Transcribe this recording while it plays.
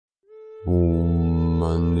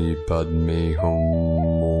Mani Padme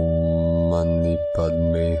Hum, Om Mani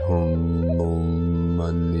Padme Hum, Om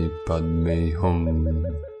Mani Padme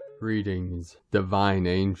Hum. Greetings, divine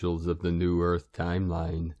angels of the New Earth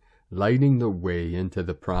timeline, lighting the way into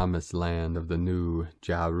the promised land of the new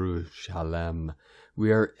Jerusalem.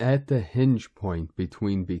 We are at the hinge point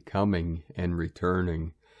between becoming and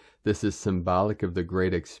returning. This is symbolic of the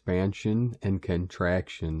great expansion and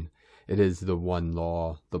contraction. It is the one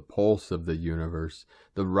law, the pulse of the universe,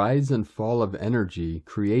 the rise and fall of energy,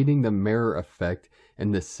 creating the mirror effect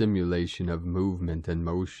and the simulation of movement and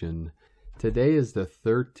motion. Today is the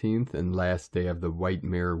 13th and last day of the White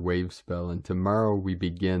Mirror Wavespell, and tomorrow we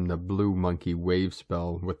begin the Blue Monkey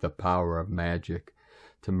Wavespell with the Power of Magick.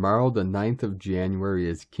 Tomorrow, the 9th of January,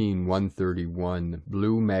 is Keen 131,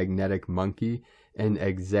 Blue Magnetic Monkey, and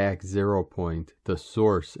exact 0 point, the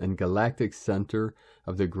source and galactic center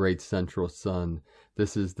of the great central sun.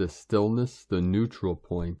 This is the stillness, the neutral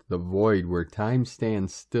point, the void where time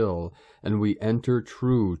stands still, and we enter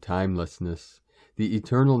true timelessness. The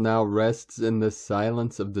eternal now rests in the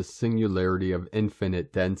silence of the singularity of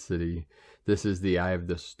infinite density. This is the eye of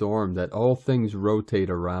the storm that all things rotate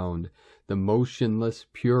around, the motionless,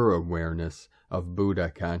 pure awareness of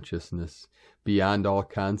Buddha consciousness. Beyond all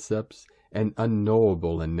concepts and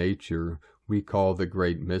unknowable in nature, we call the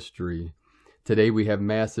great mystery. Today we have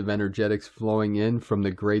massive energetics flowing in from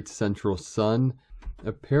the great central sun,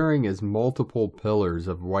 appearing as multiple pillars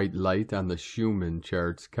of white light on the Schumann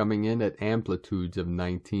charts, coming in at amplitudes of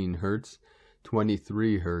 19 Hz,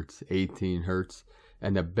 23 Hz, 18 Hz,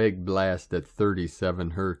 and a big blast at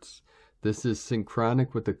 37 Hz. This is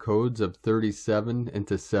synchronic with the codes of 37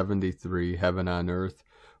 into 73, heaven on earth,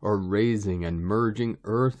 or raising and merging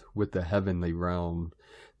earth with the heavenly realm.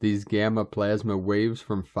 These gamma plasma waves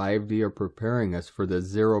from 5D are preparing us for the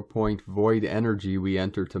 0 point void energy we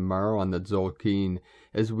enter tomorrow on the Tzolk'in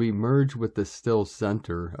as we merge with the still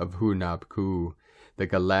center of Hunab-Ku, the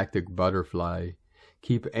galactic butterfly.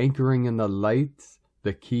 Keep anchoring in the lights,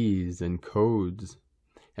 the keys and codes,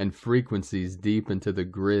 and frequencies deep into the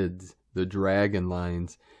grids, the dragon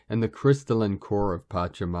lines, and the crystalline core of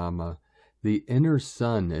Pachamama. The inner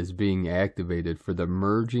sun is being activated for the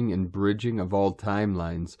merging and bridging of all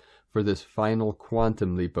timelines for this final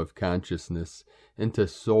quantum leap of consciousness into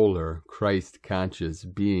solar, Christ-conscious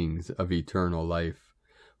beings of eternal life.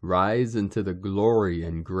 Rise into the glory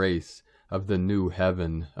and grace of the new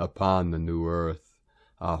heaven upon the new earth.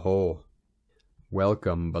 Aho.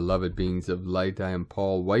 Welcome, beloved beings of light. I am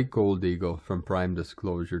Paul, White Gold Eagle from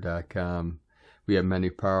PrimeDisclosure.com. We have many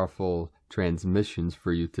powerful transmissions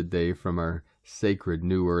for you today from our sacred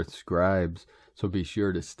New Earth scribes, so be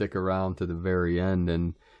sure to stick around to the very end,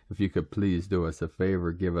 and if you could please do us a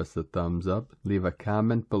favor, give us a thumbs up, leave a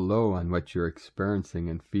comment below on what you're experiencing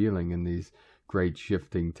and feeling in these great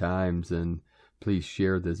shifting times, and please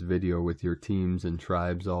share this video with your teams and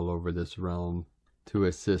tribes all over this realm to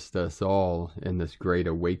assist us all in this great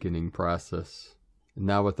awakening process.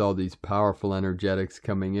 Now with all these powerful energetics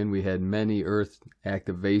coming in, we had many earth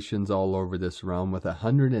activations all over this realm with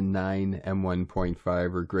 109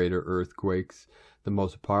 M1.5 or greater earthquakes. The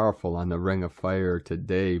most powerful on the Ring of Fire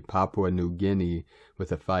today, Papua New Guinea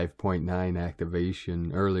with a 5.9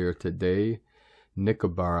 activation. Earlier today,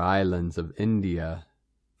 Nicobar Islands of India,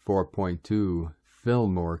 4.2.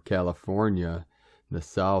 Fillmore, California. In the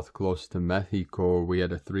south, close to Mexico, we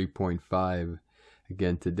had a 3.5.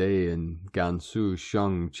 Again today in Gansu,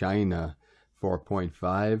 Shang, China,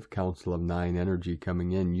 4.5, Council of 9 energy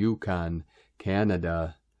coming in. Yukon,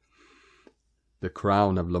 Canada, the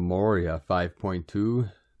Crown of Lemuria, 5.2,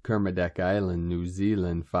 Kermadec Island, New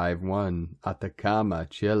Zealand, 5.1, Atacama,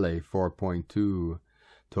 Chile, 4.2,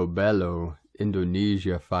 Tobelo,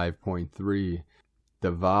 Indonesia, 5.3,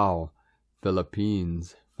 Davao,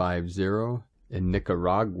 Philippines, 5.0, in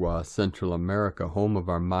Nicaragua, Central America, home of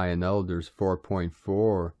our Mayan elders,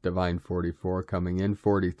 4.4, Divine 44 coming in,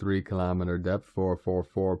 43 kilometer depth,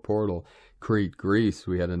 444 portal. Crete, Greece,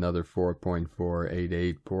 we had another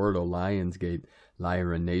 4.488 portal. Lionsgate,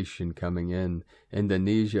 Lyra Nation coming in.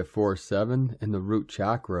 Indonesia, 4.7, in the root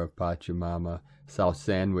chakra of Pachamama. South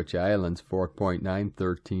Sandwich Islands, 4.9,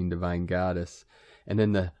 13 Divine Goddess. And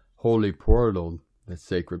in the holy portal, the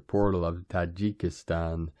sacred portal of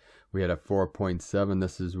Tajikistan, we had a 4.7.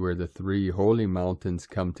 This is where the 3 holy mountains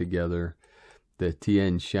come together. The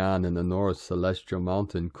Tian Shan in the north, celestial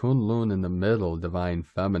mountain. Kunlun in the middle, divine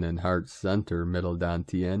feminine, heart center, middle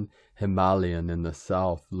Dantian. Himalayan in the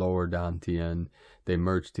south, lower Dantian. They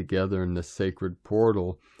merge together in the sacred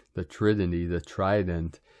portal, the Trinity, the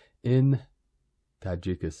Trident. In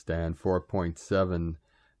Tajikistan, 4.7.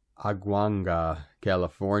 Aguanga,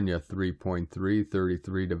 California, 3.3,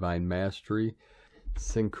 33 Divine Mastery.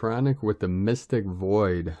 Synchronic with the Mystic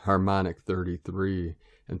Void, Harmonic 33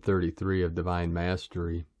 and 33 of Divine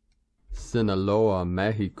Mastery. Sinaloa,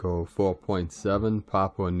 Mexico, 4.7,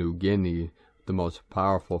 Papua New Guinea, the most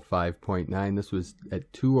powerful 5.9. This was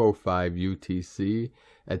at 2:05 UTC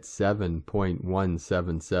at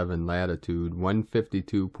 7.177 latitude,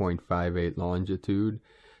 152.58 longitude,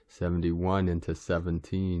 71 into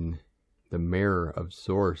 17. The Mirror of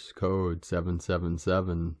Source code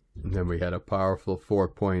 777. And then we had a powerful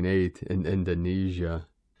 4.8 in Indonesia.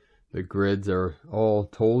 The grids are all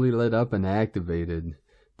totally lit up and activated.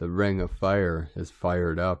 The ring of fire is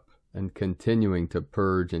fired up and continuing to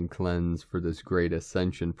purge and cleanse for this great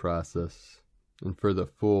ascension process and for the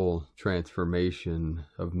full transformation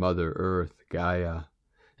of Mother Earth, Gaia,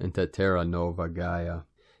 into Terra Nova Gaia.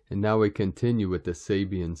 And now we continue with the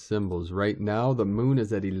Sabian symbols. Right now the moon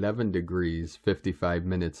is at 11 degrees, 55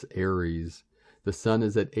 minutes Aries. The sun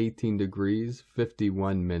is at 18 degrees,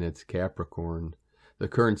 51 minutes Capricorn. The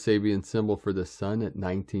current Sabian symbol for the sun at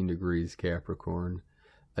 19 degrees Capricorn.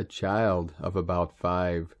 A child of about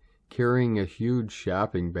 5 carrying a huge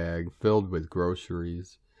shopping bag filled with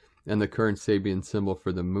groceries. And the current Sabian symbol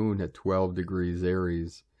for the moon at 12 degrees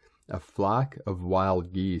Aries. A flock of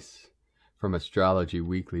wild geese from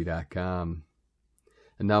astrologyweekly.com.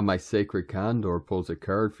 And now my sacred condor pulls a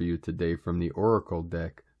card for you today from the Oracle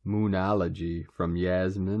deck, Moonology, from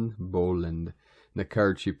Yasmin Boland. And the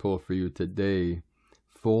card she pulled for you today,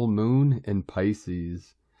 Full Moon in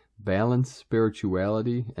Pisces, Balanced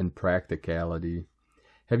Spirituality and Practicality.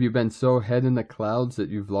 Have you been so head in the clouds that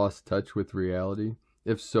you've lost touch with reality?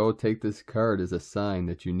 If so, take this card as a sign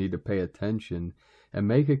that you need to pay attention and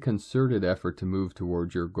make a concerted effort to move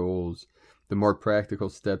towards your goals. The more practical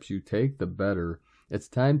steps you take, the better. It's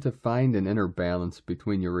time to find an inner balance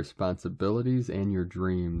between your responsibilities and your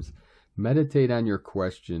dreams. Meditate on your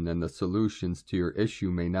question, and the solutions to your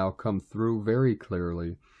issue may now come through very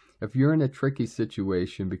clearly. If you're in a tricky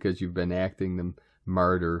situation because you've been acting the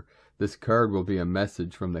martyr, this card will be a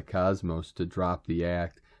message from the cosmos to drop the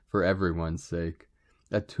act for everyone's sake.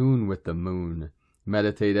 Attune with the moon.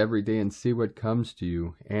 Meditate every day and see what comes to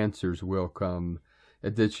you. Answers will come.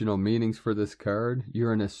 Additional meanings for this card.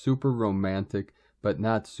 You're in a super romantic but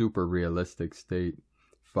not super realistic state.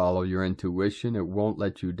 Follow your intuition. It won't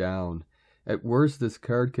let you down. At worst, this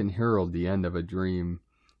card can herald the end of a dream.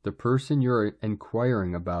 The person you're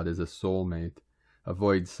inquiring about is a soulmate.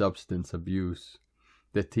 Avoid substance abuse.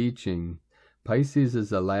 The teaching. Pisces is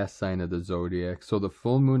the last sign of the zodiac, so the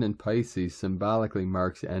full moon in Pisces symbolically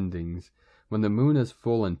marks endings. When the moon is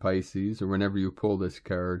full in Pisces, or whenever you pull this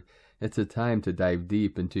card, it's a time to dive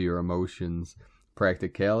deep into your emotions.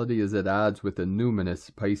 Practicality is at odds with the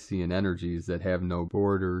numinous Piscean energies that have no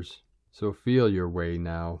borders. So feel your way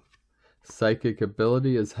now. Psychic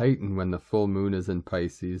ability is heightened when the full moon is in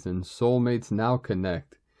Pisces, and soulmates now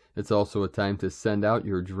connect. It's also a time to send out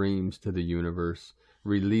your dreams to the universe,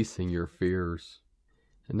 releasing your fears.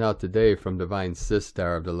 And now today from Divine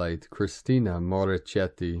Sister of the Light, Christina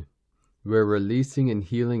Moricetti. We're releasing and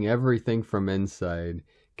healing everything from inside.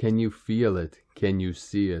 Can you feel it? Can you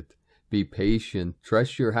see it? Be patient.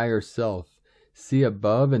 Trust your higher self. See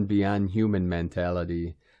above and beyond human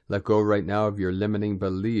mentality. Let go right now of your limiting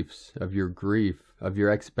beliefs, of your grief, of your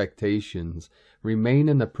expectations. Remain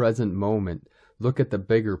in the present moment. Look at the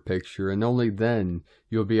bigger picture, and only then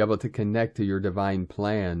you'll be able to connect to your divine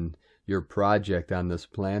plan, your project on this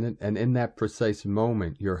planet, and in that precise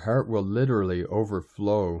moment, your heart will literally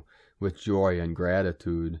overflow with joy and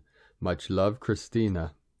gratitude. Much love,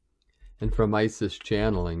 Christina. And from Isis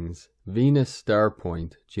Channelings, Venus Star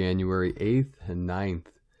Point, January 8th and 9th.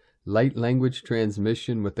 Light language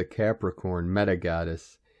transmission with the Capricorn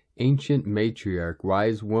Meta-Goddess, Ancient Matriarch,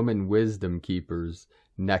 Wise Woman Wisdom Keepers,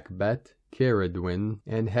 Nekbet, Caradwin,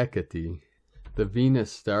 and Hecate. The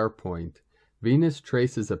Venus Star Point. Venus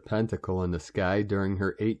traces a pentacle in the sky during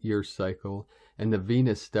her 8-year cycle, and the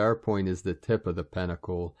Venus Star Point is the tip of the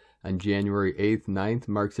pentacle. On January 8th, 9th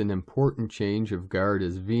marks an important change of guard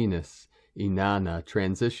as Venus, Inanna,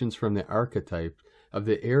 transitions from the archetype of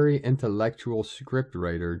the airy intellectual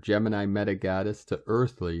scriptwriter Gemini Meta-Goddess to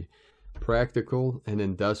earthly, practical, and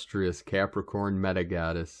industrious Capricorn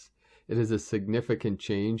Meta-Goddess. It is a significant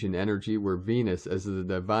change in energy where Venus, as the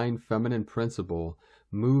divine feminine principle,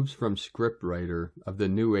 moves from scriptwriter of the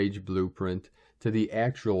New Age blueprint to the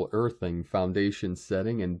actual earthing foundation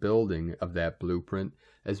setting and building of that blueprint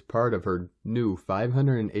as part of her new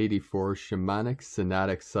 584 shamanic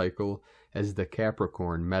synodic cycle as the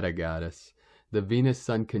Capricorn Meta-Goddess. The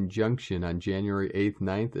Venus-Sun conjunction on January 8th,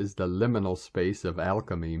 9th is the liminal space of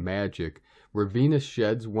alchemy, magic, where Venus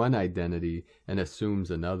sheds one identity and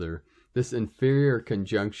assumes another. This inferior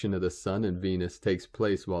conjunction of the Sun and Venus takes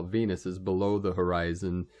place while Venus is below the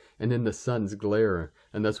horizon and in the Sun's glare,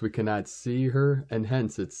 and thus we cannot see her, and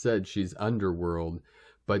hence it's said she's underworld.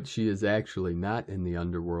 But she is actually not in the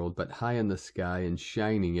underworld, but high in the sky and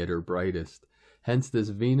shining at her brightest. Hence this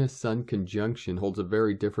Venus-Sun conjunction holds a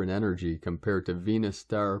very different energy compared to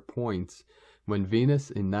Venus-star points when Venus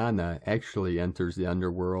Inanna actually enters the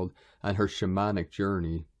underworld on her shamanic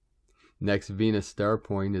journey. Next Venus star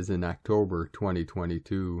point is in October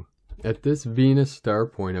 2022. At this Venus star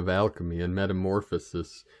point of alchemy and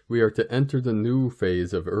metamorphosis, we are to enter the new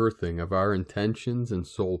phase of earthing of our intentions and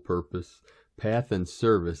soul purpose, path and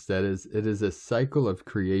service. That is, it is a cycle of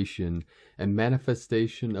creation and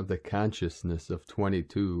manifestation of the consciousness of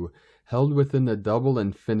 22, held within the double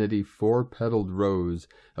infinity four-petaled rose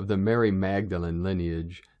of the Mary Magdalene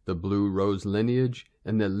lineage, the blue rose lineage,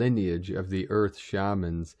 and the lineage of the earth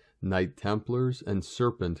shamans, Knight Templars, and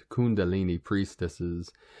Serpent Kundalini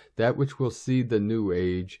priestesses, that which will seed the new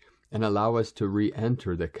age and allow us to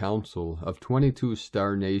re-enter the council of 22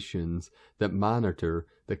 star nations that monitor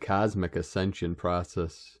the cosmic ascension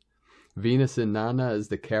process. Venus Inanna as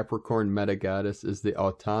the Capricorn meta-goddess is the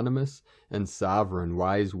autonomous and sovereign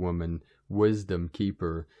wise woman, wisdom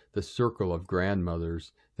keeper, the circle of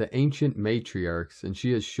grandmothers, the ancient matriarchs, and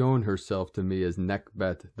she has shown herself to me as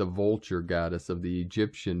Nekbet, the vulture goddess of the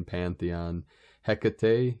Egyptian pantheon,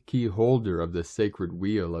 Hecate, key holder of the sacred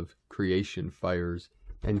wheel of creation fires,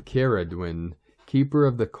 and Caradwin, keeper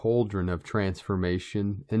of the cauldron of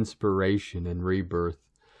transformation, inspiration, and rebirth.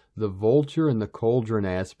 The vulture and the cauldron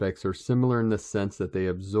aspects are similar in the sense that they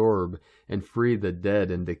absorb and free the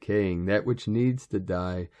dead and decaying, that which needs to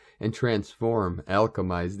die, and transform,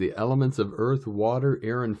 alchemize the elements of earth, water,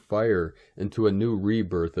 air, and fire into a new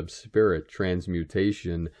rebirth of spirit,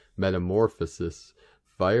 transmutation, metamorphosis.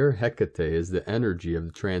 Fire, Hecate, is the energy of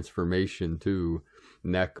the transformation too.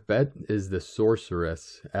 Nekbet is the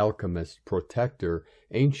sorceress, alchemist, protector,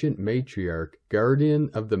 ancient matriarch, guardian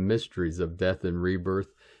of the mysteries of death and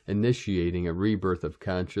rebirth, initiating a rebirth of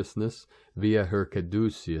consciousness via her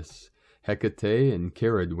caduceus. Hecate and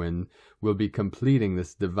Caradwin will be completing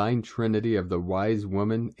this divine trinity of the wise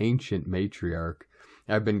woman, ancient matriarch.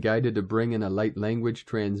 I've been guided to bring in a light language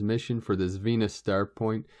transmission for this Venus star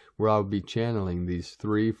point, where I'll be channeling these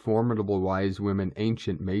three formidable wise women,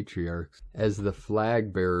 ancient matriarchs, as the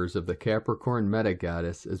flag bearers of the Capricorn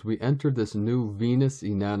meta-goddess as we enter this new Venus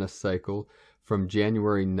Inanna cycle from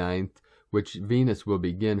January 9th, which Venus will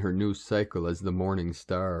begin her new cycle as the morning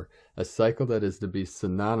star, a cycle that is to be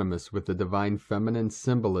synonymous with the divine feminine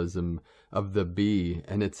symbolism of the bee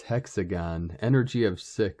and its hexagon, energy of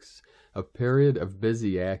 6, a period of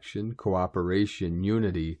busy action, cooperation,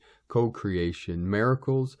 unity, co-creation,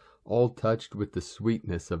 miracles, all touched with the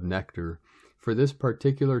sweetness of nectar. For this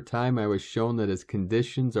particular time I was shown that as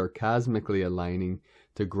conditions are cosmically aligning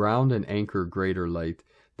to ground and anchor greater light,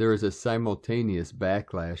 there is a simultaneous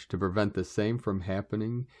backlash to prevent the same from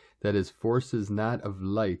happening, that is, forces not of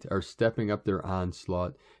light are stepping up their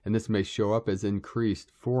onslaught, and this may show up as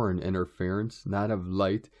increased foreign interference, not of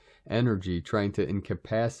light, energy trying to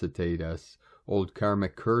incapacitate us, old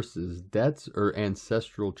karmic curses, debts, or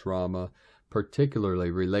ancestral trauma, particularly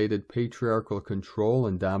related patriarchal control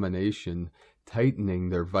and domination, tightening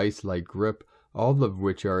their vice-like grip, all of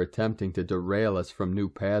which are attempting to derail us from new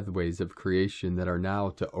pathways of creation that are now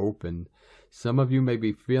to open. Some of you may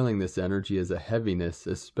be feeling this energy as a heaviness,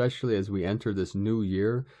 especially as we enter this new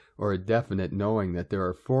year, or a definite knowing that there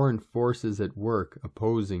are foreign forces at work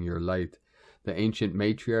opposing your light. The ancient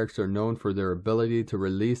matriarchs are known for their ability to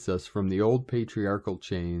release us from the old patriarchal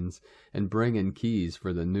chains and bring in keys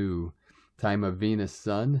for the new. Time of Venus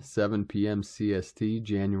Sun, 7 p.m. CST,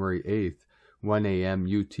 January 8th. 1 a.m.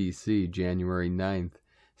 UTC, January 9th,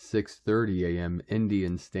 6:30 a.m.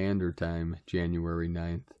 Indian Standard Time, January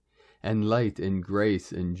 9th. And light and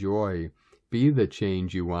grace and joy, be the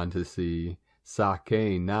change you want to see.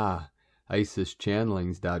 Sake Na,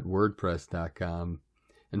 IsisChannelings.wordpress.com.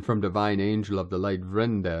 And from Divine Angel of the Light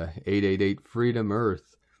Vrinda, 888 Freedom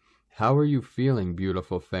Earth. How are you feeling,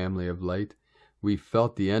 beautiful family of light? We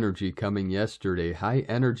felt the energy coming yesterday, high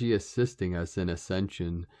energy assisting us in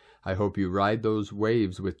ascension. I hope you ride those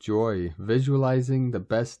waves with joy, visualizing the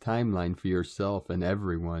best timeline for yourself and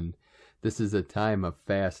everyone. This is a time of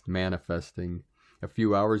fast manifesting. A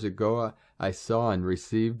few hours ago, I saw and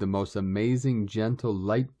received the most amazing, gentle,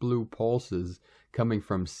 light blue pulses coming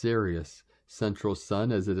from Sirius, central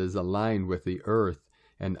sun as it is aligned with the earth,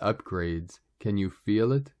 and upgrades, Can you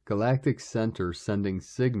feel it? Galactic Center sending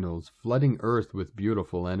signals, flooding Earth with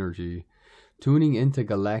beautiful energy. Tuning into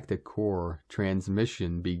Galactic Core,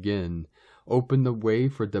 transmission begin. Open the way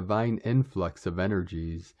for divine influx of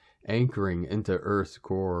energies, anchoring into Earth's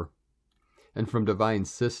core. And from Divine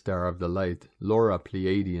Sistar of the Light, Laura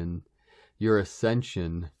Pleiadian, your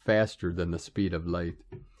ascension faster than the speed of light.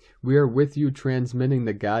 We are with you, transmitting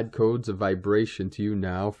the God codes of vibration to you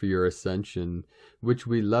now for your ascension, which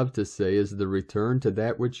we love to say is the return to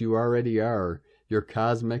that which you already are, your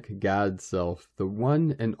cosmic God self, the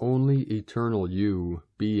one and only eternal you,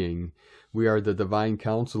 being. We are the Divine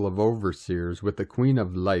Council of Overseers with the Queen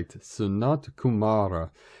of Light, Sunat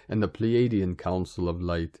Kumara, and the Pleiadian Council of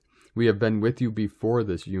Light. We have been with you before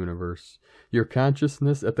this universe. Your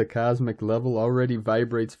consciousness at the cosmic level already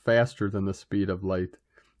vibrates faster than the speed of light.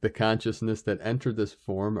 The consciousness that entered this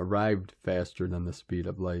form arrived faster than the speed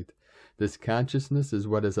of light. This consciousness is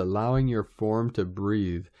what is allowing your form to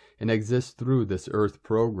breathe and exist through this Earth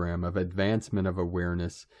program of advancement of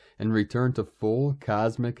awareness and return to full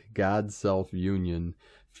cosmic God self-union.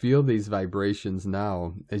 Feel these vibrations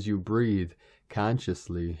now as you breathe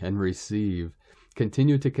consciously and receive.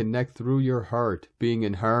 Continue to connect through your heart, being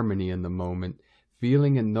in harmony in the moment,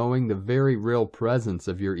 feeling and knowing the very real presence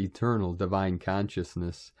of your eternal divine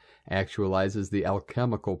consciousness actualizes the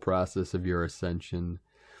alchemical process of your ascension.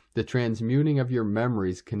 The transmuting of your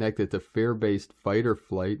memories connected to fear-based fight or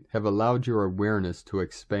flight have allowed your awareness to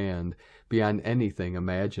expand beyond anything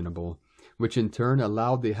imaginable, which in turn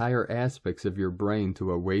allowed the higher aspects of your brain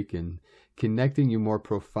to awaken, connecting you more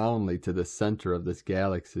profoundly to the center of this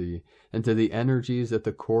galaxy and to the energies at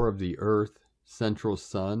the core of the Earth, central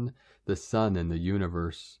sun, the sun in the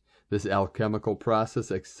universe. This alchemical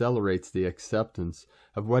process accelerates the acceptance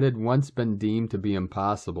of what had once been deemed to be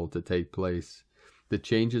impossible to take place. The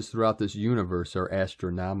changes throughout this universe are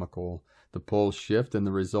astronomical. The poles shift and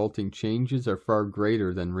the resulting changes are far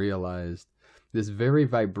greater than realized. This very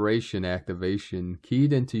vibration activation,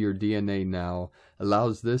 keyed into your DNA now,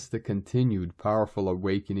 allows this the continued powerful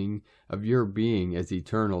awakening of your being as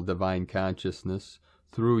eternal divine consciousness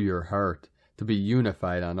through your heart, to be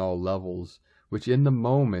unified on all levels, which in the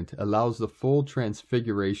moment allows the full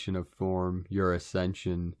transfiguration of form, your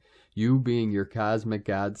ascension, you being your cosmic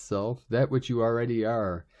God self, that which you already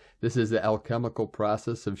are. This is the alchemical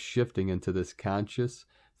process of shifting into this conscious,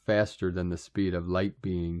 faster than the speed of light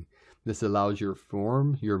being. This allows your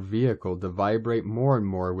form, your vehicle, to vibrate more and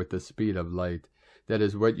more with the speed of light. That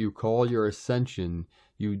is what you call your ascension.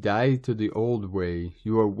 You die to the old way.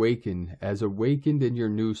 You awaken as awakened in your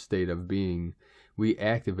new state of being. We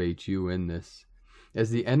activate you in this. As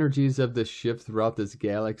the energies of this shift throughout this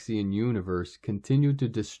galaxy and universe continue to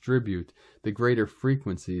distribute the greater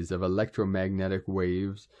frequencies of electromagnetic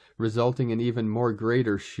waves, resulting in even more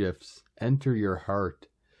greater shifts, enter your heart.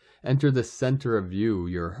 Enter the center of you,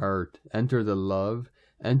 your heart. Enter the love.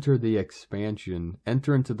 Enter the expansion.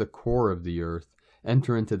 Enter into the core of the earth.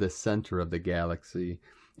 Enter into the center of the galaxy.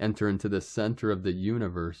 Enter into the center of the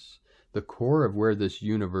universe, the core of where this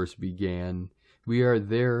universe began. We are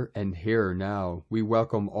there and here now. We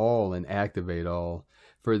welcome all and activate all.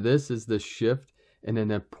 For this is the shift in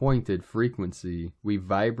an appointed frequency. We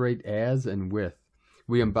vibrate as and with.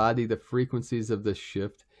 We embody the frequencies of this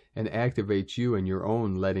shift and activate you in your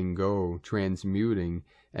own letting go, transmuting,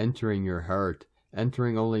 entering your heart,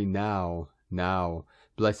 entering only now,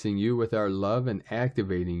 blessing you with our love and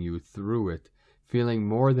activating you through it, feeling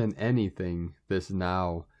more than anything this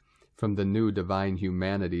now. From the new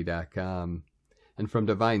divinehumanity.com. And from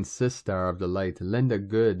Divine Sistar of the Light, Linda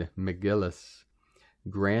Good McGillis.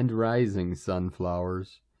 Grand Rising,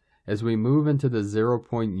 Sunflowers. As we move into the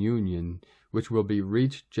 0-point union, which will be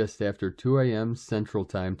reached just after 2 a.m. Central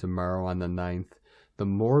Time tomorrow on the 9th, the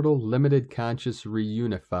mortal limited conscious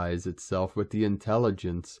reunifies itself with the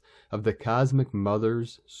intelligence of the Cosmic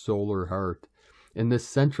Mother's solar heart. In this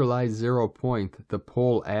centralized 0 point, the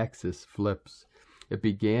pole axis flips. It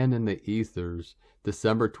began in the ethers,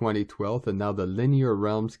 December 2012, and now the linear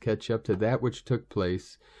realms catch up to that which took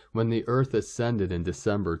place when the Earth ascended in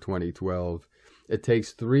December 2012. It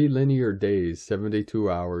takes 3 linear days,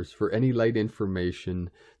 72 hours, for any light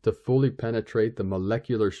information to fully penetrate the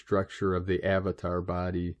molecular structure of the avatar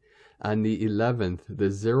body. On the 11th,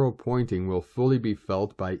 the 0 pointing will fully be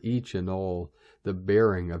felt by each and all, the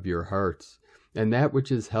bearing of your hearts. And that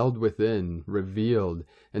which is held within, revealed,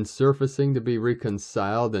 and surfacing to be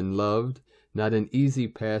reconciled and loved, not an easy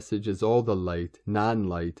passage as all the light,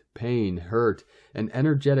 non-light, pain, hurt, and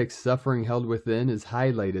energetic suffering held within is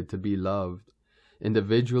highlighted to be loved.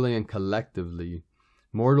 Individually and collectively,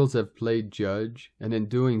 Mortals have played judge, and in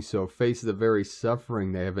doing so face the very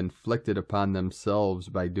suffering they have inflicted upon themselves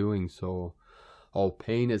by doing so. All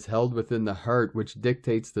pain is held within the heart, which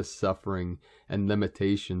dictates the suffering and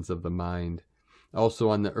limitations of the mind. Also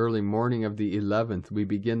on the early morning of the 11th, we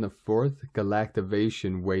begin the 4th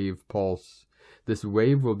galactivation wave pulse. This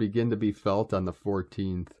wave will begin to be felt on the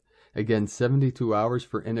 14th. Again, 72 hours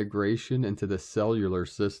for integration into the cellular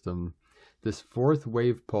system. This 4th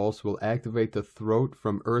wave pulse will activate the throat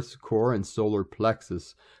from Earth's core and solar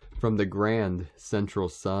plexus from the grand central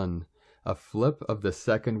sun. A flip of the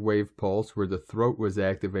 2nd wave pulse where the throat was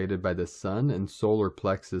activated by the sun and solar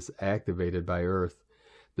plexus activated by Earth.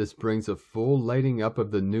 This brings a full lighting up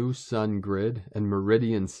of the new sun grid and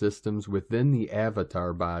meridian systems within the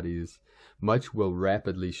avatar bodies. Much will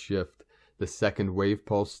rapidly shift. The 2nd wave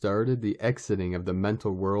pulse started the exiting of the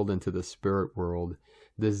mental world into the spirit world.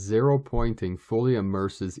 This zero pointing fully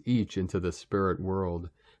immerses each into the spirit world.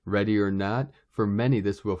 Ready or not, for many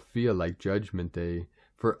this will feel like Judgment Day.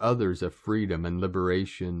 For others, a freedom and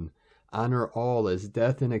liberation. Honor all as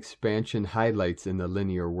death and expansion highlights in the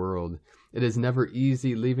linear world. It is never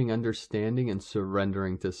easy leaving understanding and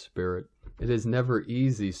surrendering to spirit. It is never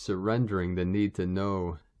easy surrendering the need to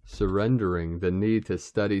know, surrendering the need to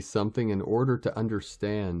study something in order to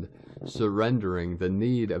understand, surrendering the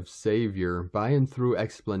need of Savior by and through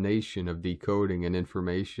explanation of decoding and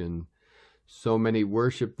information. So many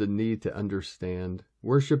worship the need to understand,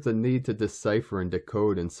 worship the need to decipher and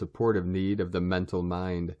decode in support of need of the mental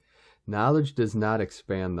mind. Knowledge does not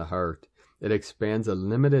expand the heart. It expands a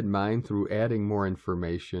limited mind through adding more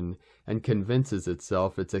information and convinces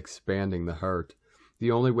itself it's expanding the heart.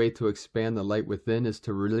 The only way to expand the light within is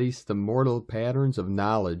to release the mortal patterns of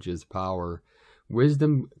knowledge as power.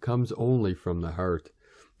 Wisdom comes only from the heart.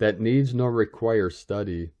 That needs nor requires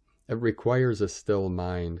study. It requires a still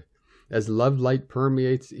mind. As love light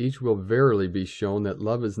permeates, each will verily be shown that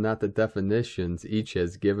love is not the definitions each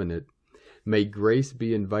has given it. May grace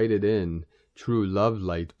be invited in, true love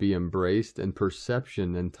light be embraced, and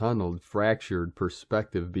perception and tunneled, fractured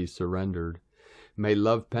perspective be surrendered. May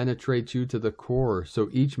love penetrate you to the core, so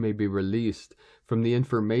each may be released from the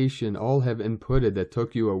information all have inputted that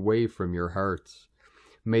took you away from your hearts.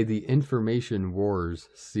 May the information wars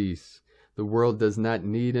cease. The world does not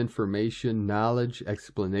need information, knowledge,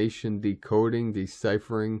 explanation, decoding,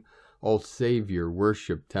 deciphering, all Savior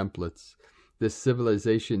worship templates. This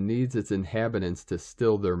civilization needs its inhabitants to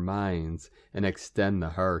still their minds and extend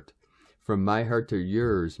the heart. From my heart to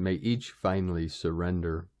yours, may each finally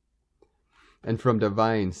surrender. And from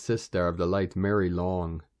Divine Sister of the Light, Mary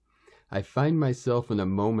Long, I find myself in a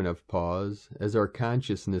moment of pause as our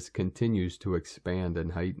consciousness continues to expand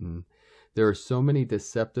and heighten. There are so many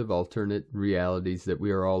deceptive alternate realities that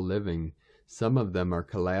we are all living. Some of them are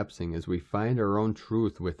collapsing as we find our own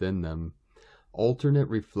truth within them. Alternate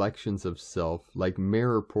reflections of self, like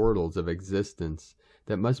mirror portals of existence,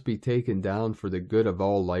 that must be taken down for the good of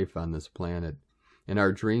all life on this planet. In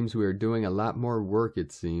our dreams we are doing a lot more work,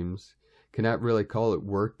 it seems. Cannot really call it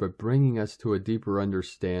work, but bringing us to a deeper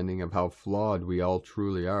understanding of how flawed we all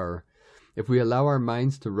truly are. If we allow our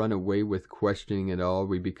minds to run away with questioning it all,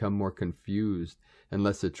 we become more confused and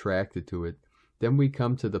less attracted to it. Then we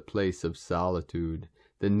come to the place of solitude,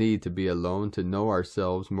 the need to be alone, to know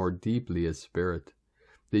ourselves more deeply as spirit.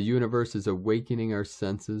 The universe is awakening our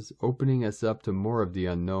senses, opening us up to more of the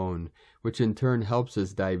unknown, which in turn helps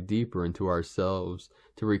us dive deeper into ourselves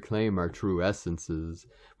to reclaim our true essences,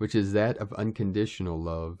 which is that of unconditional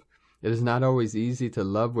love. It is not always easy to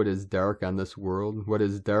love what is dark on this world, what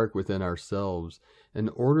is dark within ourselves. In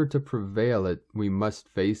order to prevail it, we must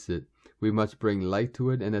face it. We must bring light to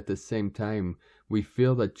it, and at the same time, we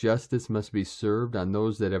feel that justice must be served on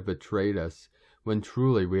those that have betrayed us, when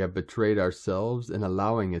truly we have betrayed ourselves in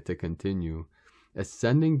allowing it to continue.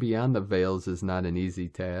 Ascending beyond the veils is not an easy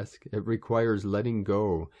task. It requires letting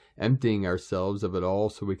go, emptying ourselves of it all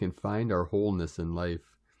so we can find our wholeness in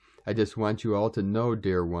life. I just want you all to know,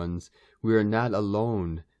 dear ones, we are not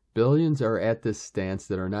alone. Billions are at this stance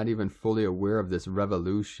that are not even fully aware of this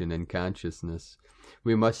revolution in consciousness.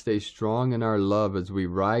 We must stay strong in our love as we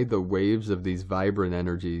ride the waves of these vibrant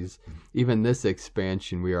energies, even this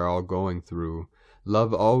expansion we are all going through.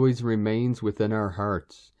 Love always remains within our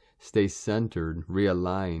hearts. Stay centered,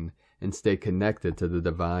 realign, and stay connected to the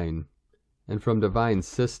divine. And from Divine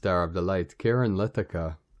Sister of the Light, Karen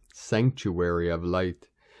Lithica, Sanctuary of Light,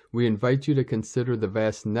 we invite you to consider the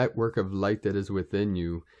vast network of light that is within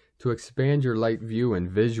you, to expand your light view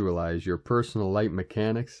and visualize your personal light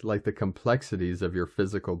mechanics like the complexities of your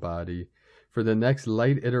physical body. For the next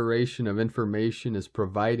light iteration of information is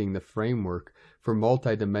providing the framework for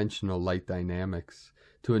multidimensional light dynamics.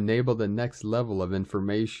 to enable the next level of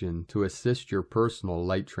information to assist your personal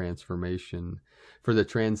light transformation. For the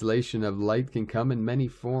translation of light can come in many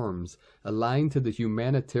forms, aligned to the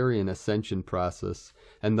humanitarian ascension process,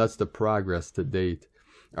 and thus the progress to date.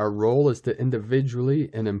 Our role is to individually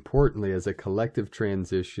and importantly as a collective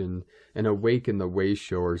transition and awaken the way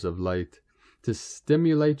showers of light. To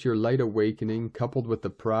stimulate your light awakening coupled with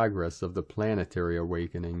the progress of the planetary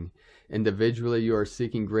awakening. Individually you are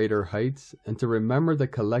seeking greater heights, and to remember the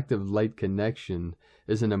collective light connection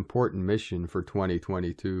is an important mission for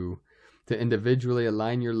 2022. To individually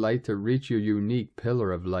align your light to reach your unique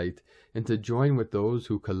pillar of light, and to join with those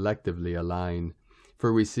who collectively align.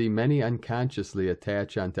 For we see many unconsciously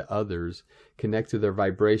attach onto others, connect to their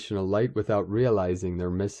vibrational light without realizing their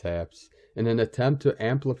mishaps, in an attempt to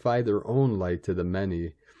amplify their own light to the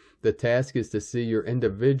many. The task is to see your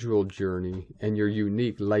individual journey and your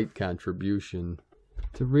unique light contribution.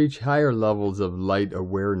 To reach higher levels of light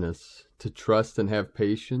awareness, to trust and have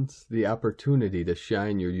patience, the opportunity to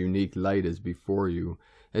shine your unique light is before you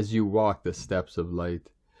as you walk the steps of light.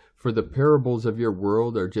 For the parables of your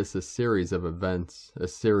world are just a series of events, a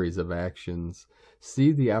series of actions.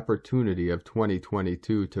 See the opportunity of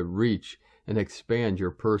 2022 to reach and expand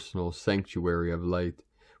your personal sanctuary of light.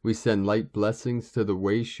 We send light blessings to the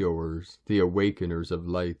way showers, the awakeners of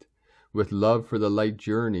light. With love for the light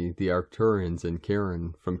journey, the Arcturians and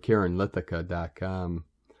Karen, from KarenLithica.com.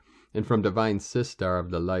 And from Divine Sistar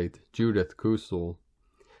of the Light, Judith Kusel.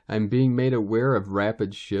 I am being made aware of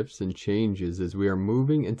rapid shifts and changes as we are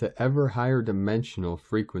moving into ever higher dimensional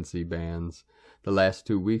frequency bands. The last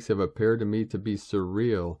 2 weeks have appeared to me to be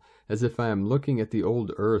surreal, as if I am looking at the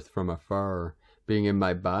old earth from afar, being in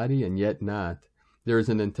my body and yet not. There is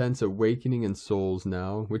an intense awakening in souls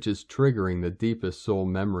now, which is triggering the deepest soul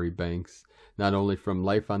memory banks, not only from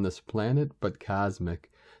life on this planet, but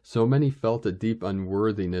cosmic. So many felt a deep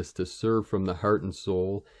unworthiness to serve from the heart and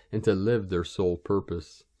soul, and to live their soul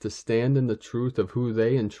purpose, to stand in the truth of who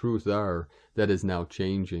they in truth are, that is now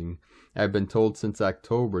changing. I have been told since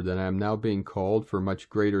October that I am now being called for much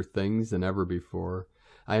greater things than ever before.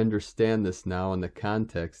 I understand this now in the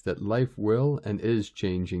context that life will and is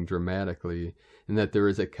changing dramatically, and that there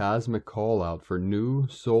is a cosmic call out for new,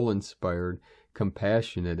 soul-inspired,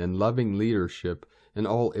 compassionate, and loving leadership in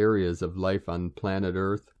all areas of life on planet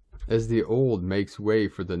Earth. As the old makes way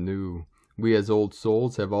for the new, we as old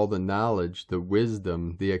souls have all the knowledge, the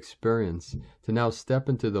wisdom, the experience to now step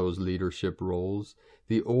into those leadership roles.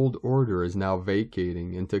 The old order is now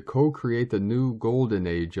vacating, and to co-create the new golden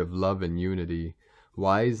age of love and unity.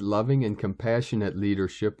 Wise, loving, and compassionate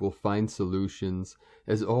leadership will find solutions,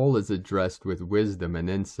 as all is addressed with wisdom and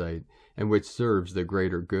insight, and which serves the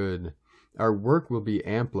greater good. Our work will be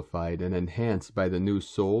amplified and enhanced by the new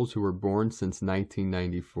souls who were born since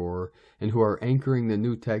 1994, and who are anchoring the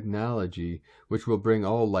new technology, which will bring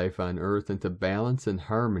all life on Earth into balance and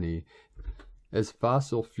harmony, as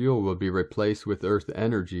fossil fuel will be replaced with Earth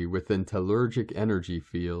energy within telluric energy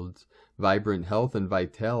fields. Vibrant health and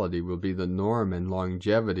vitality will be the norm, and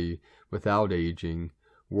longevity without aging.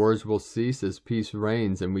 Wars will cease as peace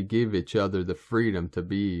reigns, and we give each other the freedom to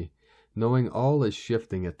be, knowing all is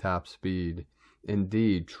shifting at top speed.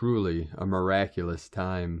 Indeed, truly, a miraculous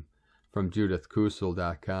time. From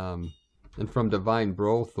JudithKusel.com. And from Divine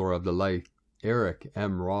Brothor of the Light, Eric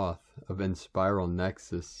M. Roth of Inspiral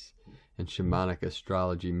Nexus and Shamanic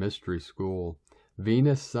Astrology Mystery School.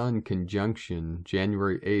 Venus-Sun conjunction,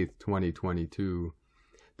 January 8th, 2022.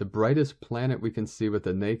 The brightest planet we can see with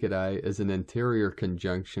the naked eye is an interior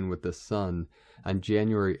conjunction with the Sun on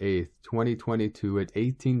January 8th, 2022 at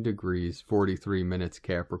 18 degrees 43 minutes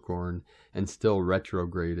Capricorn, and still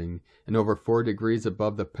retrograding, and over 4 degrees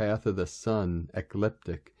above the path of the Sun,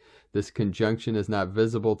 ecliptic. This conjunction is not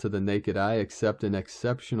visible to the naked eye except in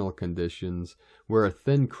exceptional conditions, where a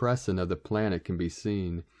thin crescent of the planet can be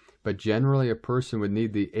seen. But generally a person would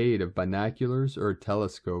need the aid of binoculars or a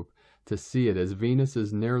telescope to see it, as Venus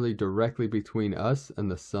is nearly directly between us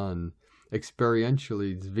and the Sun.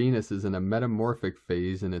 Experientially, Venus is in a metamorphic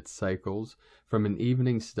phase in its cycles, from an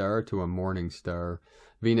evening star to a morning star.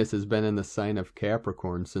 Venus has been in the sign of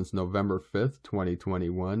Capricorn since November 5th,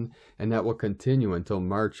 2021, and that will continue until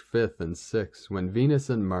March 5th and 6th, when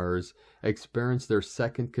Venus and Mars experience their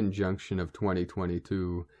second conjunction of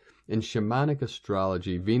 2022. In shamanic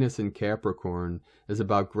astrology, Venus in Capricorn is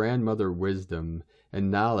about grandmother wisdom and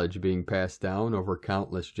knowledge being passed down over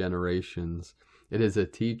countless generations. It is a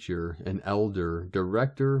teacher, an elder,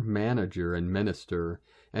 director, manager, and minister,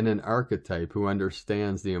 and an archetype who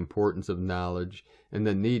understands the importance of knowledge and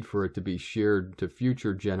the need for it to be shared to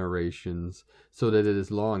future generations so that it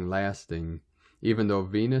is long-lasting. Even though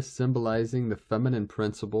Venus, symbolizing the feminine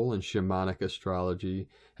principle in shamanic astrology,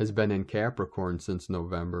 has been in Capricorn since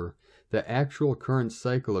November, the actual current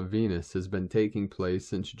cycle of Venus has been taking place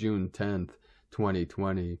since June 10th,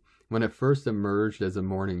 2020, when it first emerged as a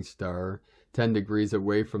morning star, 10 degrees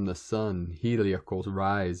away from the sun, heliacal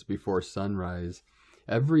rise before sunrise.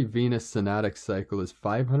 Every Venus synodic cycle is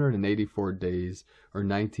 584 days, or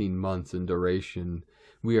 19 months in duration.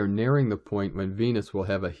 We are nearing the point when Venus will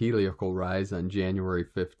have a heliacal rise on January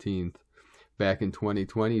 15th. Back in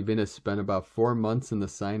 2020, Venus spent about 4 months in the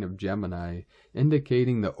sign of Gemini,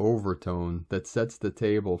 indicating the overtone that sets the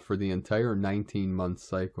table for the entire 19-month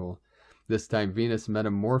cycle. This time Venus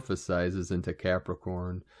metamorphosizes into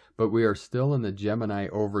Capricorn, but we are still in the Gemini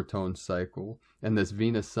overtone cycle, and this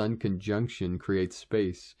Venus-Sun conjunction creates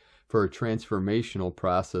space for a transformational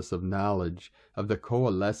process of knowledge, of the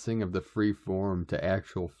coalescing of the free form to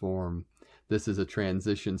actual form. This is a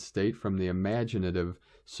transition state from the imaginative,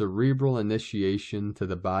 cerebral initiation to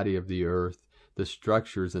the body of the earth, the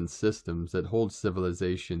structures and systems that hold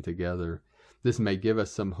civilization together. This may give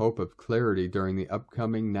us some hope of clarity during the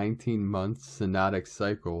upcoming 19-month synodic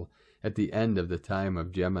cycle at the end of the time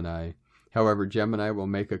of Gemini. However, Gemini will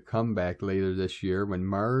make a comeback later this year when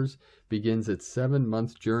Mars begins its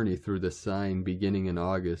 7-month journey through the sign beginning in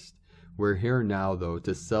August. We're here now, though,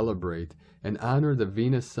 to celebrate and honor the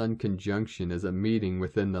Venus-Sun conjunction as a meeting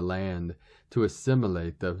within the land, to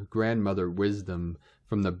assimilate the grandmother wisdom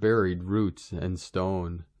from the buried roots and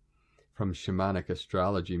stone. From Shamanic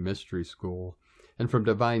Astrology Mystery School, and from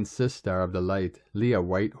Divine Sistar of the Light, Leah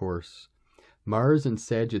Whitehorse. Mars in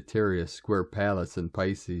Sagittarius, square Pallas in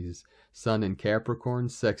Pisces, Sun in Capricorn,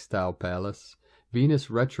 sextile Pallas,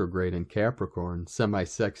 Venus retrograde in Capricorn,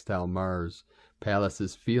 semi-sextile Mars. Pallas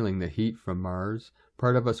is feeling the heat from Mars.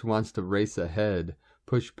 Part of us wants to race ahead,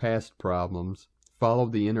 push past problems, follow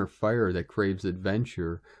the inner fire that craves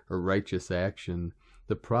adventure or righteous action.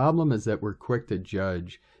 The problem is that we're quick to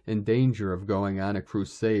judge, in danger of going on a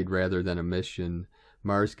crusade rather than a mission.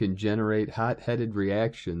 Mars can generate hot-headed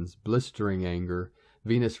reactions, blistering anger.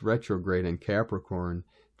 Venus retrograde in Capricorn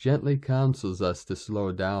gently counsels us to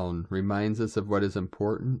slow down, reminds us of what is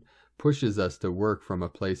important, pushes us to work from a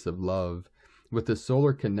place of love. With the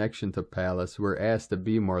solar connection to Pallas, we're asked to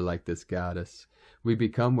be more like this goddess. We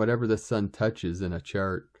become whatever the sun touches in a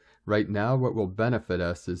chart. Right now, what will benefit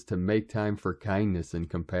us is to make time for kindness and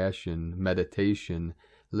compassion, meditation,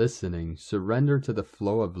 listening, surrender to the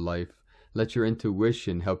flow of life. Let your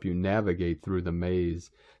intuition help you navigate through the maze.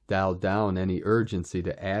 Dial down any urgency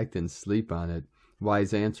to act and sleep on it.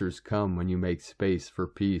 Wise answers come when you make space for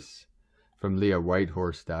peace. From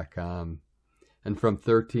LeahWhitehorse.com. And from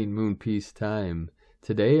 13 Moon Peace Time,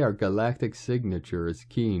 today our galactic signature is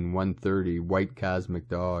Keen 130, White Cosmic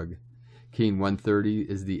Dog. Keen 130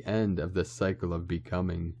 is the end of the cycle of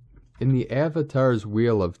becoming. In the Avatar's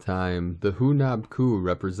Wheel of Time, the Hunab-Ku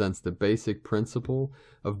represents the basic principle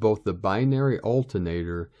of both the binary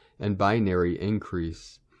alternator and binary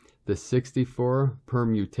increase. The 64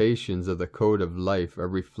 permutations of the code of life are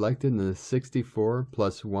reflected in the 64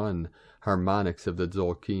 plus 1 harmonics of the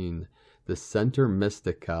Tzolk'in. The center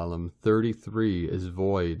mystic column, 33, is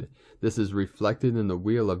void. This is reflected in the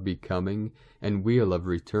Wheel of Becoming and Wheel of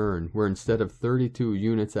Return, where instead of 32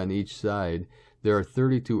 units on each side, there are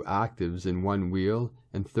 32 octaves in one wheel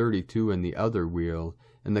and 32 in the other wheel,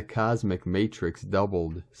 and the cosmic matrix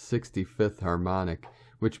doubled, 65th harmonic,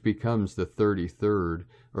 which becomes the 33rd,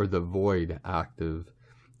 or the void octave.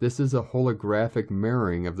 This is a holographic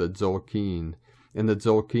mirroring of the Tzolk'in. In the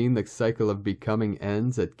Tzolk'in, the cycle of becoming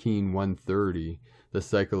ends at Keen 130. The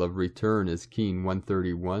cycle of return is Keen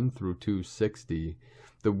 131 through 260.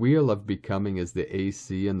 The Wheel of Becoming is the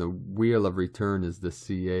AC, and the Wheel of Return is the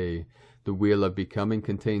CA. The Wheel of Becoming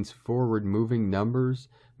contains forward-moving numbers.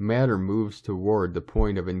 Matter moves toward the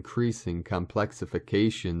point of increasing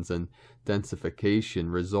complexifications and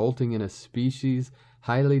densification, resulting in a species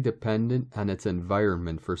highly dependent on its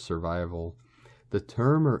environment for survival. The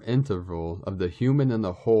term or interval of the human and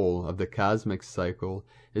the whole of the cosmic cycle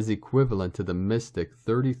is equivalent to the mystic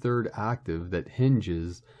 33rd octave that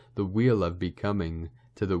hinges the Wheel of Becoming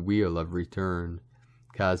to the Wheel of Return.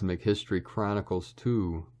 Cosmic History Chronicles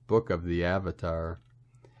 2, Book of the Avatar.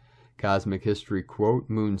 Cosmic History quote,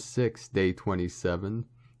 Moon 6, Day 27.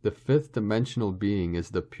 The fifth dimensional being is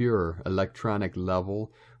the pure electronic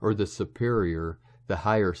level, or the superior, the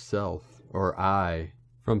higher self, or I.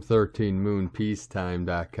 From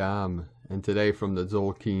 13moonpeacetime.com, and today from the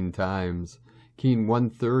Tzolk'in Times. Keen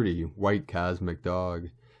 130, White Cosmic Dog.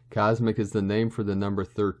 Cosmic is the name for the number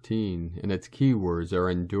 13, and its keywords are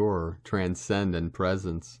endure, transcend, and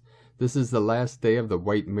presence. This is the last day of the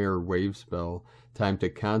White Mirror Wavespell, time to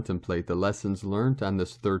contemplate the lessons learned on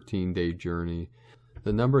this 13-day journey.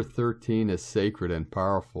 The number 13 is sacred and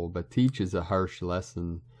powerful, but teaches a harsh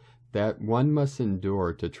lesson that one must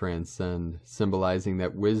endure to transcend, symbolizing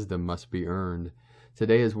that wisdom must be earned.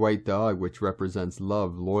 Today is White Dog, which represents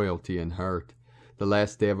love, loyalty, and heart. The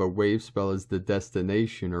last day of a wavespell is the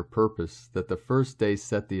destination or purpose that the first day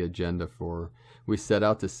set the agenda for. We set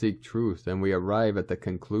out to seek truth, and we arrive at the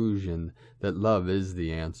conclusion that love is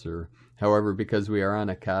the answer. However, because we are on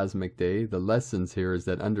a cosmic day, the lessons here is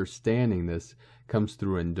that understanding this comes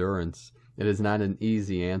through endurance. It is not an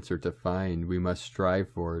easy answer to find. We must strive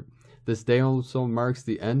for it. This day also marks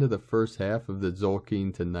the end of the first half of the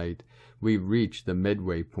Tzolk'in tonight. We reach the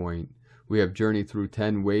midway point. We have journeyed through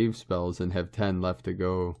 10 wave spells and have 10 left to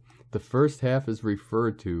go. The first half is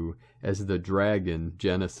referred to as the Dragon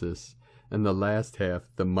Genesis, and the last half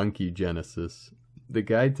the Monkey Genesis. The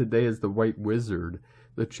guide today is the White Wizard.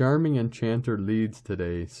 The charming enchanter leads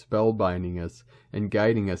today, spellbinding us and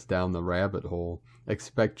guiding us down the rabbit hole.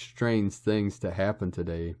 Expect strange things to happen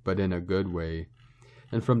today, but in a good way.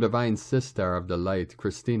 And from Divine Sistar of the Light,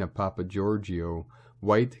 Christina Papagiorgio,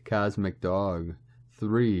 White Cosmic Dog,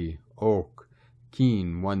 3, Oak,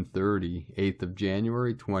 Keen 130, 8th of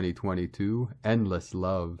January 2022, Endless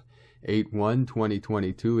Love,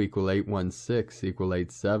 8/1/2022 equal 816 equal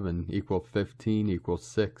 87 equal 15 equal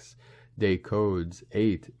 6. Day codes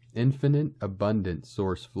 8, Infinite Abundant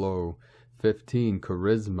Source Flow, 15,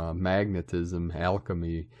 Charisma, Magnetism,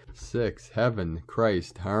 Alchemy, 6, Heaven,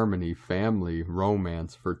 Christ, Harmony, Family,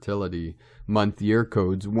 Romance, Fertility. Month year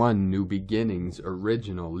codes 1, New Beginnings,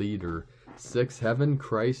 Original Leader, 6, Heaven,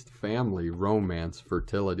 Christ, Family, Romance,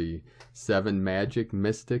 Fertility, 7, Magic,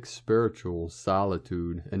 Mystic, Spiritual,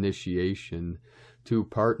 Solitude, Initiation, 2,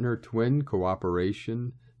 Partner, Twin,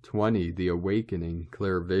 Cooperation, 20, The Awakening,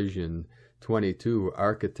 Clear Vision, 22,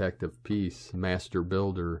 Architect of Peace, Master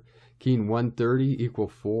Builder, Keen 130 equal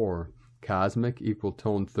 4, Cosmic equal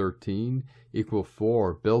Tone 13 equal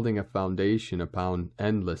 4, Building a Foundation upon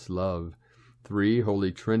Endless Love, 3,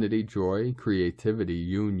 Holy Trinity, Joy, Creativity,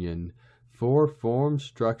 Union, 4, Form,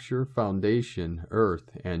 Structure, Foundation, Earth,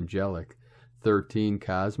 Angelic, 13,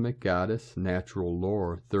 Cosmic, Goddess, Natural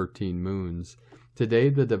Lore, 13 Moons. Today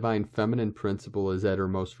the Divine Feminine Principle is at her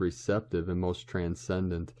most receptive and most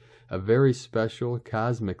transcendent, a very special,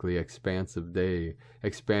 cosmically expansive day,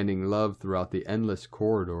 expanding love throughout the endless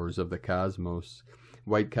corridors of the cosmos.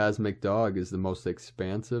 White Cosmic Dog is the most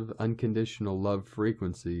expansive, unconditional love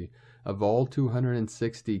frequency of all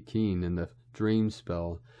 260 Keen in the Dream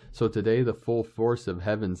Spell, so today the full force of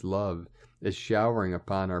Heaven's love is showering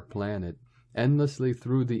upon our planet, endlessly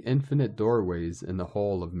through the infinite doorways in the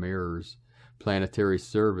Hall of Mirrors. Planetary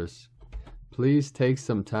service. Please take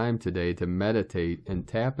some time today to meditate and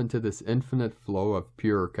tap into this infinite flow of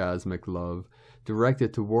pure cosmic love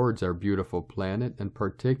directed towards our beautiful planet and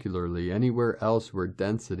particularly anywhere else where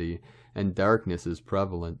density and darkness is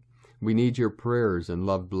prevalent. We need your prayers and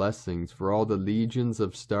love blessings for all the legions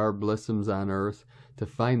of star blossoms on earth to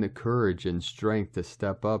find the courage and strength to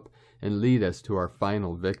step up and lead us to our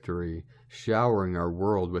final victory, showering our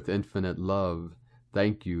world with infinite love.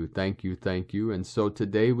 Thank you, thank you, thank you. And so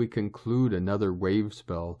today we conclude another wave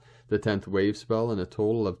spell, the 10th wave spell, and a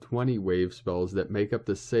total of 20 wave spells that make up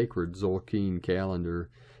the sacred Tzolk'in calendar.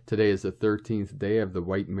 Today is the 13th day of the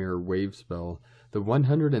White Mirror Wavespell, the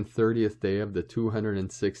 130th day of the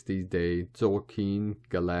 260-day Tzolk'in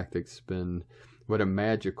galactic spin. What a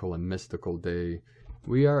magical and mystical day.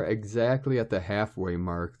 We are exactly at the halfway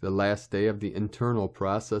mark, the last day of the internal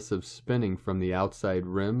process of spinning from the outside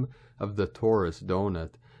rim of the torus donut,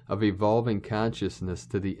 of evolving consciousness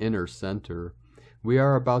to the inner center. We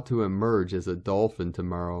are about to emerge as a dolphin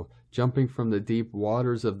tomorrow, jumping from the deep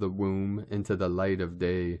waters of the womb into the light of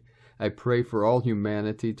day. I pray for all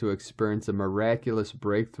humanity to experience a miraculous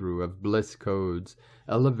breakthrough of bliss codes,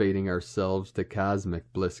 elevating ourselves to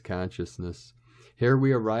cosmic bliss consciousness. Here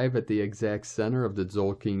we arrive at the exact center of the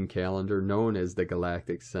Tzolk'in calendar known as the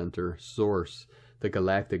Galactic Center, Source. The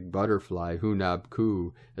galactic butterfly,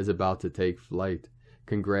 Hunab-Ku, is about to take flight.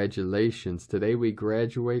 Congratulations, today we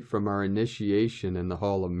graduate from our initiation in the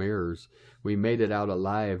Hall of Mirrors. We made it out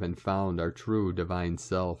alive and found our true divine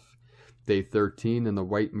self. Day 13 in the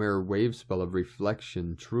White Mirror Wavespell of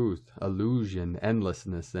reflection, truth, illusion,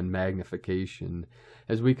 endlessness, and magnification.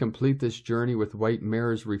 As we complete this journey with White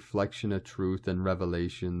Mirror's reflection of truth and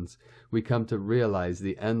revelations, we come to realize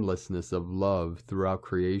the endlessness of love throughout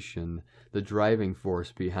creation, the driving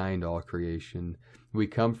force behind all creation. We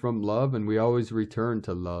come from love and we always return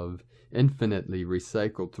to love, infinitely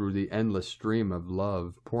recycled through the endless stream of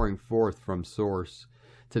love pouring forth from Source.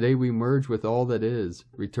 Today we merge with all that is,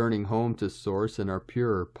 returning home to Source in our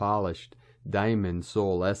pure, polished, diamond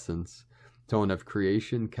soul essence. Tone of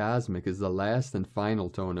creation, cosmic, is the last and final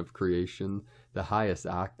tone of creation, the highest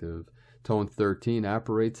octave. Tone 13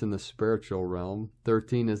 operates in the spiritual realm.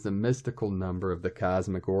 13 is the mystical number of the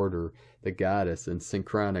cosmic order, the goddess, and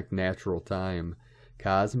synchronic natural time.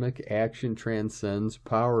 Cosmic action transcends,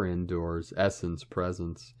 power endures, essence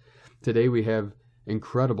presence. Today we have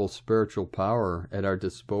incredible spiritual power at our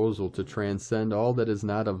disposal to transcend all that is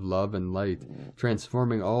not of love and light,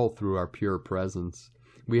 transforming all through our pure presence.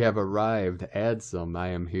 We have arrived, add some, I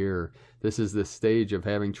am here. This is the stage of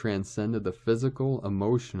having transcended the physical,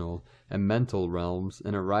 emotional, and mental realms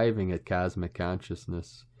and arriving at cosmic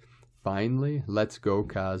consciousness. Finally, let's go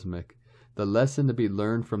cosmic. The lesson to be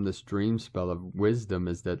learned from this dream spell of wisdom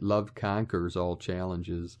is that love conquers all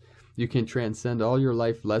challenges. You can transcend all your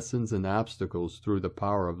life lessons and obstacles through the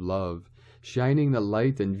power of love, shining the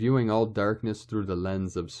light and viewing all darkness through the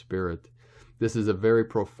lens of spirit. This is a very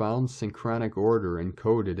profound synchronic order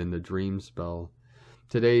encoded in the dream spell.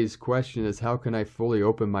 Today's question is, how can I fully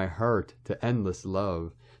open my heart to endless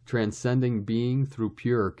love, transcending being through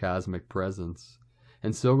pure cosmic presence?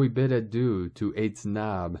 And so we bid adieu to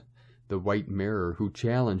Nab, the White Mirror, who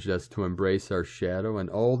challenged us to embrace our shadow and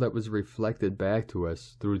all that was reflected back to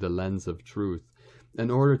us through the lens of truth.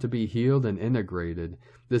 In order to be healed and integrated,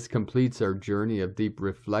 this completes our journey of deep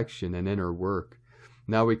reflection and inner work.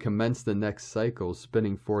 Now we commence the next cycle,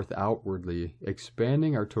 spinning forth outwardly,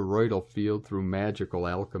 expanding our toroidal field through magical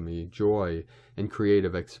alchemy, joy, and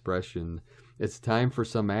creative expression. It's time for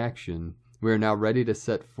some action. We are now ready to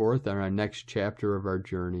set forth on our next chapter of our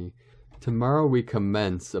journey. Tomorrow we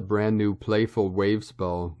commence a brand new playful wave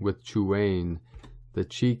spell with Chuane, the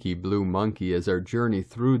cheeky blue monkey, as our journey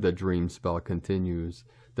through the dream spell continues.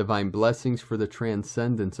 Divine blessings for the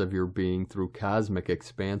transcendence of your being through cosmic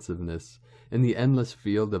expansiveness in the endless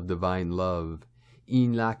field of divine love.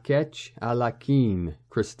 In la ketch a la keen,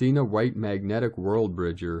 Christina White Magnetic World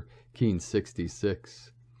Bridger, Keen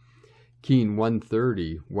 66. Keen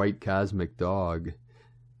 130, White Cosmic Dog.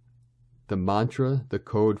 The mantra, the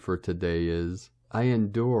code for today is, I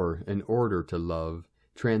endure in order to love.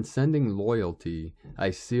 Transcending loyalty,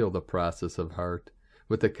 I seal the process of heart.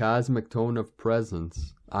 With the cosmic tone of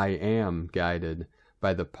presence, I am guided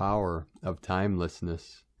by the power of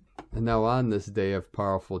timelessness. And now on this day of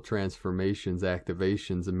powerful transformations,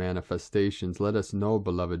 activations, and manifestations, let us know,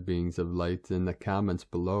 beloved beings of light, in the comments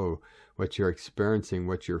below what you're experiencing,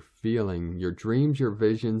 what you're feeling, your dreams, your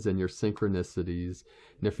visions, and your synchronicities.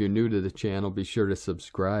 And if you're new to the channel, be sure to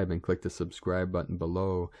subscribe and click the subscribe button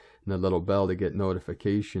below and the little bell to get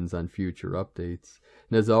notifications on future updates.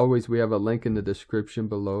 And as always, we have a link in the description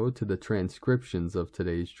below to the transcriptions of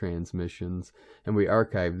today's transmissions, and we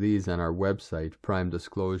archive these on our website,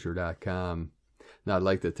 primedisclosure.com. Now, I'd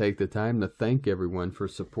like to take the time to thank everyone for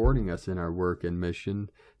supporting us in our work and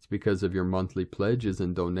mission. It's because of your monthly pledges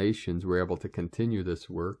and donations we're able to continue this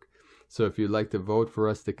work. So if you'd like to vote for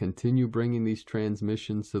us to continue bringing these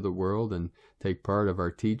transmissions to the world and take part of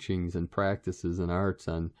our teachings and practices and arts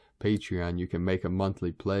on Patreon, you can make a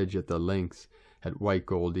monthly pledge at the links at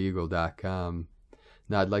whitegoldeagle.com.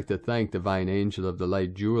 Now I'd like to thank Divine Angel of the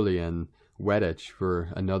Light Julian Wedich for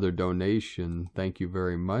another donation. Thank you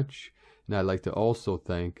very much. And I'd like to also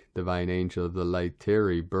thank Divine Angel of the Light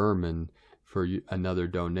Terry Berman for another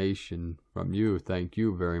donation from you. Thank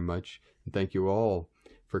you very much. And thank you all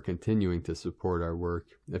for continuing to support our work.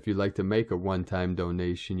 If you'd like to make a one-time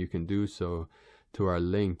donation, you can do so to our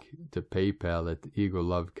link to PayPal at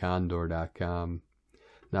eaglelovecondor.com.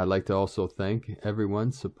 Now I'd like to also thank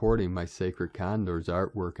everyone supporting my Sacred Condors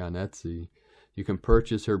artwork on Etsy. You can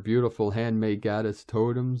purchase her beautiful handmade goddess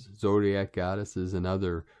totems, zodiac goddesses, and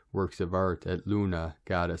other works of art at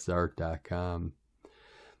lunagoddessart.com.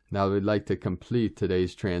 Now we'd like to complete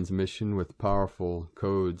today's transmission with powerful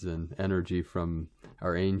codes and energy from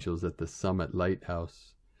our angels at the Summit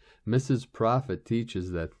Lighthouse. Mrs. Prophet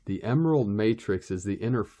teaches that the Emerald Matrix is the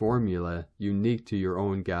inner formula unique to your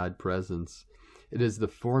own God presence. It is the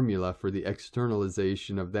formula for the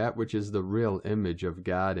externalization of that which is the real image of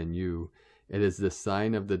God in you. It is the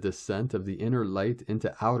sign of the descent of the inner light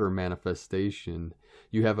into outer manifestation.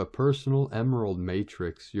 You have a personal emerald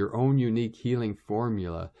matrix, your own unique healing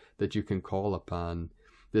formula that you can call upon.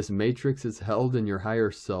 This matrix is held in your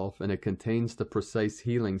higher self, and it contains the precise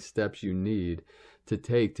healing steps you need to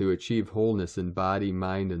take to achieve wholeness in body,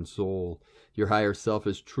 mind, and soul. Your higher self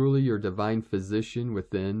is truly your divine physician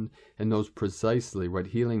within and knows precisely what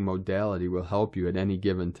healing modality will help you at any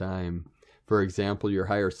given time. For example, your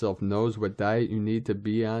higher self knows what diet you need to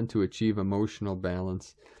be on to achieve emotional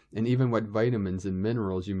balance. and even what vitamins and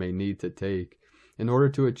minerals you may need to take. In order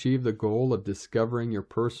to achieve the goal of discovering your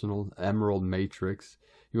personal emerald matrix,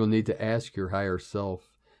 you will need to ask your higher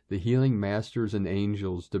self, the healing masters and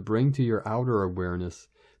angels, to bring to your outer awareness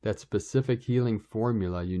that specific healing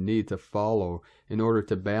formula you need to follow in order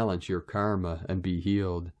to balance your karma and be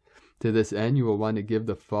healed. To this end, you will want to give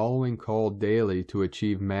the following call daily to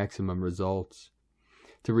achieve maximum results.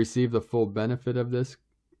 To receive the full benefit of this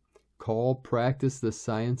call, practice the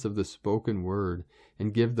science of the spoken word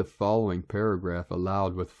and give the following paragraph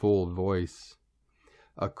aloud with full voice.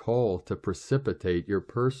 A call to precipitate your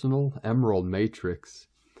personal emerald matrix.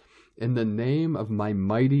 In the name of my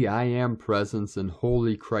mighty I Am presence and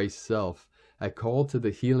holy Christ self, I call to the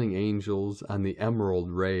healing angels on the emerald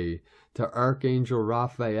ray, to Archangel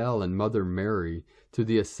Raphael and Mother Mary, to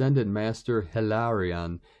the Ascended Master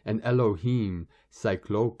Hilarion and Elohim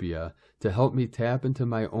Cyclopia, to help me tap into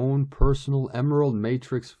my own personal emerald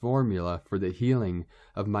matrix formula for the healing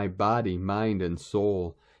of my body, mind, and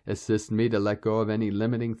soul. Assist me to let go of any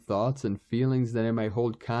limiting thoughts and feelings that I may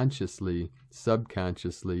hold consciously,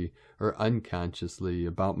 subconsciously, or unconsciously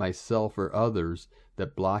about myself or others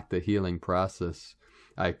that block the healing process.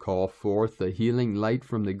 I call forth the healing light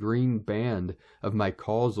from the green band of my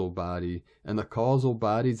causal body and the causal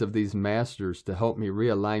bodies of these masters to help me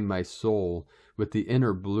realign my soul with the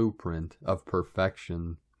inner blueprint of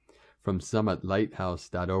perfection. From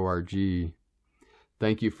summitlighthouse.org.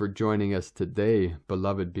 Thank you for joining us today,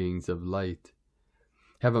 beloved beings of light.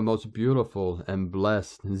 Have a most beautiful and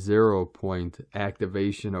blessed 0-point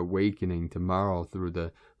activation awakening tomorrow through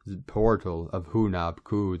the portal of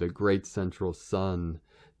Hunab-Ku, the great central sun,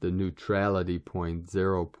 the neutrality point,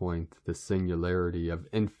 0 point, the singularity of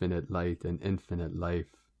infinite light and infinite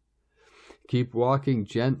life. Keep walking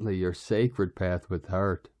gently your sacred path with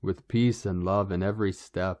heart, with peace and love in every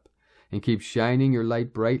step, and keep shining your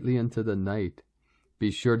light brightly into the night. Be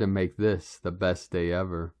sure to make this the best day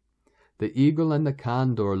ever. The eagle and the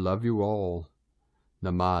condor love you all.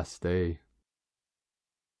 Namaste.